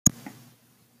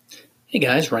Hey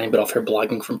guys, Ryan Biddulph here,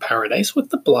 Blogging from Paradise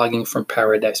with the Blogging from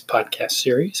Paradise podcast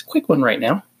series. Quick one right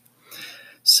now.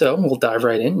 So we'll dive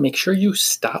right in. Make sure you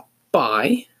stop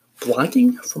by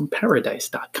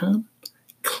bloggingfromparadise.com,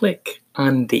 click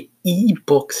on the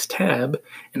ebooks tab,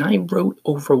 and I wrote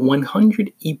over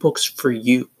 100 ebooks for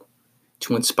you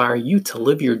to inspire you to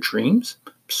live your dreams.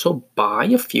 So buy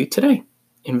a few today.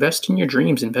 Invest in your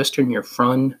dreams, invest in your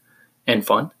fun,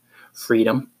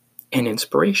 freedom, and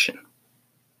inspiration.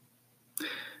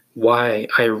 Why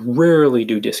I rarely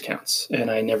do discounts and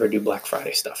I never do Black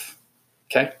Friday stuff.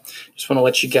 Okay? Just want to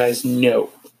let you guys know.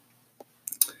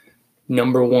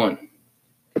 Number one,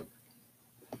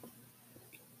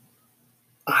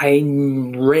 I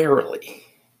rarely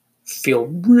feel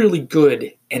really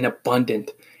good and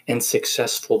abundant and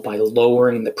successful by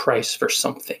lowering the price for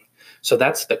something. So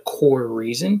that's the core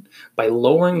reason. By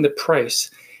lowering the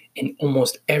price in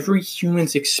almost every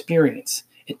human's experience,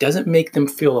 it doesn't make them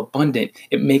feel abundant.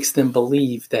 It makes them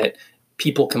believe that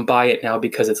people can buy it now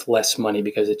because it's less money,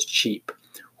 because it's cheap.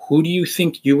 Who do you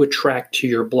think you attract to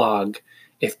your blog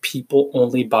if people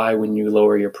only buy when you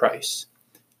lower your price?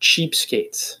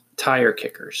 Cheapskates, tire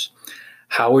kickers.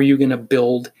 How are you going to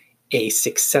build a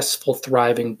successful,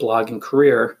 thriving blogging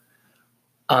career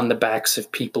on the backs of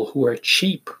people who are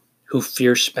cheap, who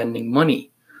fear spending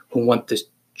money, who want the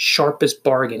sharpest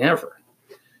bargain ever?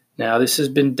 Now, this has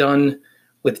been done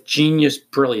with genius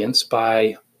brilliance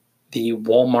by the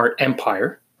Walmart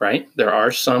empire, right? There are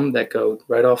some that go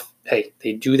right off, hey,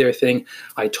 they do their thing.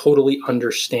 I totally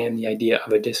understand the idea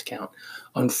of a discount.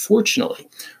 Unfortunately,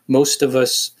 most of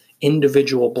us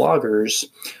individual bloggers,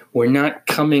 we're not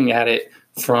coming at it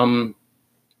from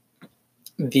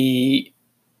the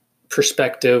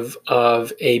perspective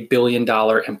of a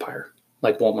billion-dollar empire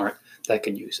like Walmart that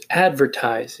could use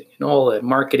advertising and all the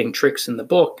marketing tricks in the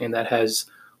book, and that has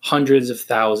hundreds of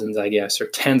thousands, I guess, or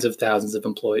tens of thousands of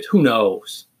employees. Who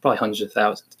knows? Probably hundreds of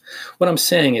thousands. What I'm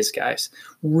saying is, guys,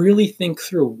 really think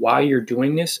through why you're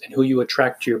doing this and who you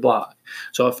attract to your blog.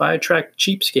 So if I attract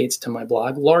cheapskates to my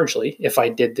blog, largely, if I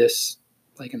did this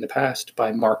like in the past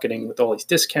by marketing with all these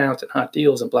discounts and hot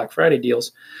deals and Black Friday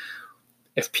deals,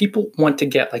 if people want to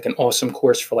get like an awesome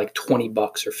course for like $20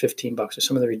 or $15 or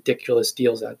some of the ridiculous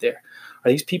deals out there, are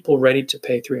these people ready to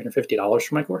pay $350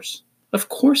 for my course? Of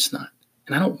course not.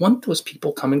 And I don't want those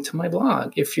people coming to my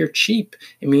blog. If you're cheap,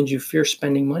 it means you fear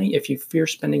spending money. If you fear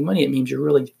spending money, it means you're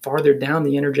really farther down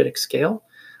the energetic scale.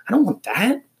 I don't want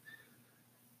that.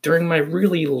 During my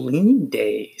really lean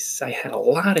days, I had a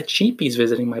lot of cheapies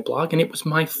visiting my blog, and it was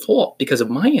my fault because of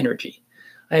my energy.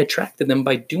 I attracted them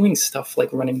by doing stuff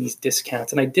like running these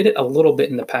discounts, and I did it a little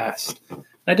bit in the past.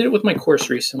 I did it with my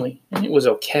course recently, and it was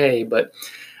okay, but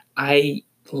I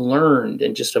learned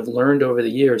and just have learned over the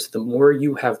years, the more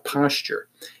you have posture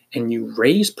and you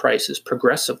raise prices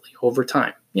progressively over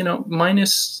time,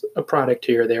 minus a product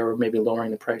here or there, or maybe lowering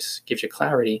the price gives you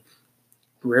clarity.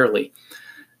 Rarely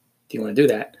do you want to do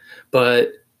that,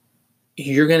 but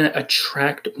you're going to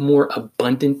attract more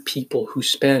abundant people who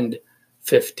spend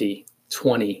 50,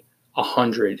 20,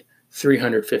 100,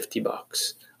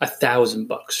 $350,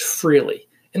 $1,000 freely.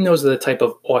 And those are the type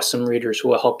of awesome readers who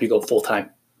will help you go full time.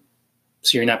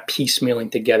 So you're not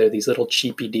piecemealing together these little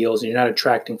cheapy deals, and you're not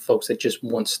attracting folks that just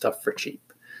want stuff for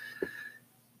cheap.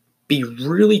 Be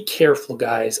really careful,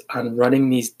 guys, on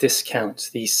running these discounts,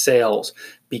 these sales,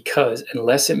 because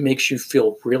unless it makes you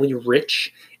feel really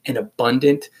rich and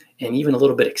abundant and even a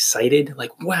little bit excited,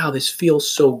 like, wow, this feels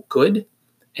so good.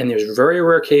 And there's very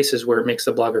rare cases where it makes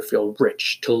the blogger feel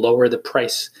rich to lower the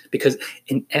price, because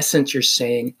in essence, you're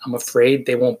saying, I'm afraid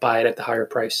they won't buy it at the higher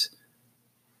price.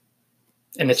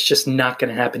 And it's just not going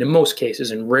to happen in most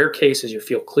cases. In rare cases, you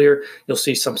feel clear. You'll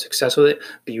see some success with it.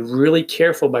 Be really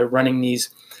careful by running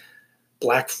these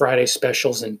Black Friday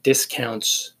specials and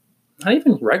discounts, not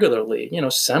even regularly,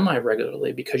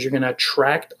 semi-regularly, because you're going to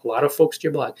attract a lot of folks to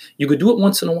your blog. You could do it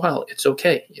once in a while. It's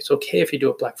okay. It's okay if you do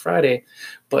it Black Friday.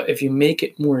 But if you make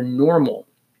it more normal,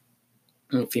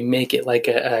 and if you make it like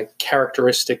a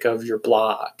characteristic of your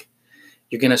blog,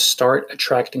 you're going to start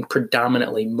attracting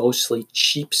predominantly, mostly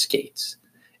cheapskates.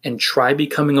 And try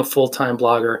becoming a full-time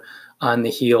blogger on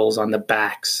the heels, on the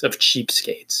backs of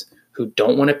cheapskates who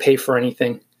don't want to pay for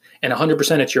anything. And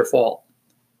 100% it's your fault.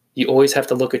 You always have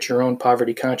to look at your own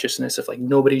poverty consciousness. If like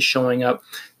nobody's showing up,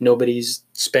 nobody's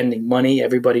spending money,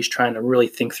 everybody's trying to really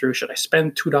think through, should I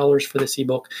spend $2 for this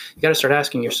ebook? You got to start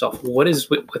asking yourself, what is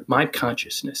with my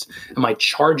consciousness? Am I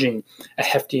charging a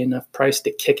hefty enough price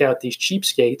to kick out these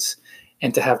cheapskates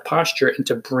and to have posture and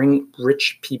to bring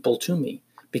rich people to me?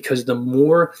 Because the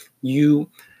more you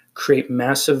create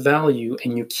massive value,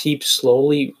 and you keep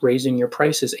slowly raising your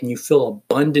prices and you feel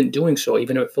abundant doing so,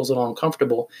 even if it feels a little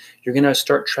uncomfortable, you're going to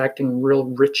start attracting real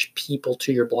rich people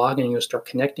to your blog, and you'll start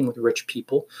connecting with rich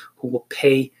people who will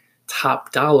pay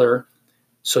top dollar.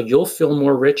 So you'll feel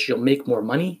more rich, you'll make more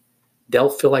money, they'll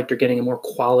feel like they're getting a more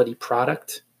quality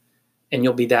product, and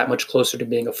you'll be that much closer to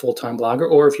being a full-time blogger.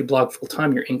 Or if you blog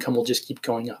full-time, your income will just keep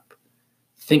going up.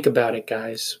 Think about it,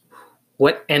 guys.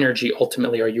 What energy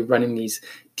ultimately are you running these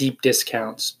deep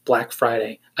discounts, Black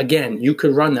Friday? Again, you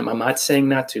could run them. I'm not saying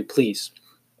not to, please.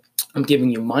 I'm giving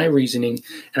you my reasoning,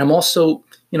 and I'm also,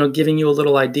 giving you a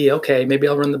little idea. Okay, maybe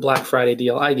I'll run the Black Friday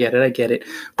deal. I get it.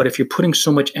 But if you're putting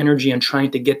so much energy on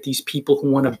trying to get these people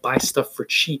who want to buy stuff for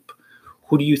cheap,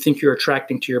 who do you think you're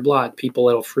attracting to your blog? People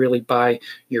that'll freely buy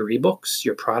your ebooks,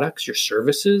 your products, your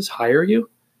services, hire you?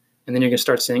 And then you're going to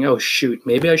start saying, oh, shoot,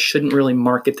 maybe I shouldn't really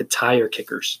market the tire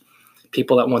kickers,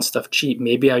 people that want stuff cheap.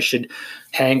 Maybe I should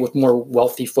hang with more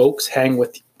wealthy folks, hang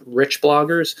with rich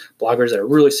bloggers that are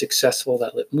really successful,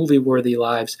 that live movie-worthy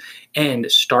lives,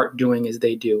 and start doing as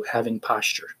they do, having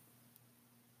posture.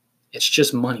 It's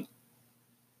just money.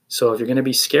 So if you're going to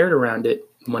be scared around it,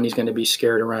 money's going to be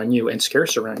scared around you and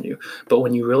scarce around you. But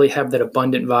when you really have that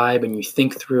abundant vibe and you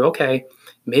think through, okay,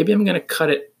 maybe I'm going to cut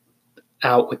it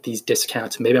out with these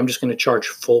discounts. Maybe I'm just going to charge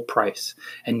full price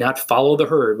and not follow the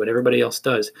herd, what everybody else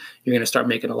does. You're going to start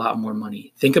making a lot more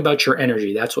money. Think about your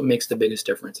energy. That's what makes the biggest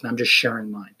difference. And I'm just sharing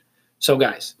mine. So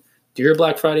guys, do your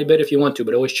Black Friday bit if you want to,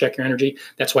 but always check your energy.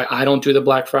 That's why I don't do the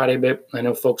Black Friday bit. I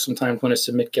know folks sometimes want to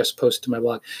submit guest posts to my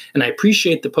blog, and I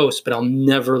appreciate the posts, but I'll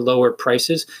never lower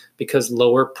prices, because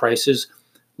lowering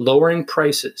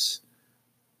prices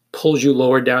pulls you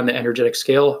lower down the energetic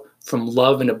scale from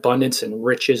love and abundance and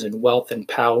riches and wealth and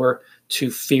power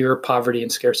to fear, poverty,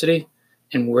 and scarcity.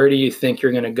 And where do you think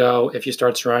you're going to go if you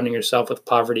start surrounding yourself with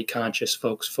poverty-conscious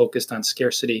folks focused on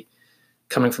scarcity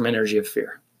coming from energy of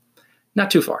fear?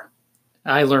 Not too far.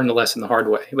 I learned the lesson the hard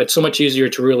way, but it's so much easier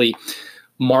to really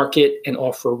market and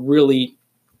offer really,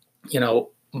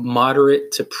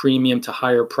 moderate to premium to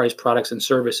higher price products and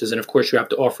services. And of course, you have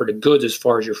to offer the goods as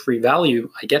far as your free value.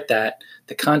 I get that,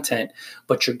 the content,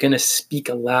 but you're going to speak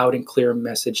a loud and clear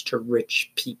message to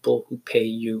rich people who pay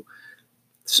you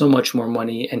so much more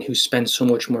money and who spend so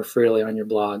much more freely on your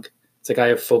blog. It's like I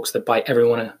have folks that buy every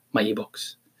one of my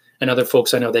ebooks, and other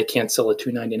folks I know they can't sell a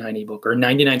 $2.99 ebook or a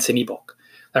 99-cent ebook.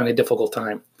 They're having a difficult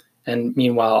time. And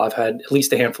meanwhile, I've had at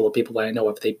least a handful of people that I know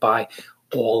of, they buy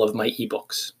all of my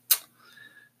ebooks.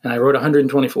 And I wrote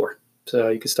 124. So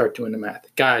you can start doing the math.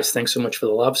 Guys, thanks so much for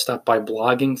the love. Stop by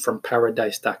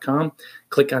bloggingfromparadise.com.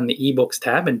 Click on the ebooks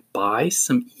tab and buy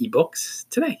some ebooks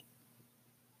today.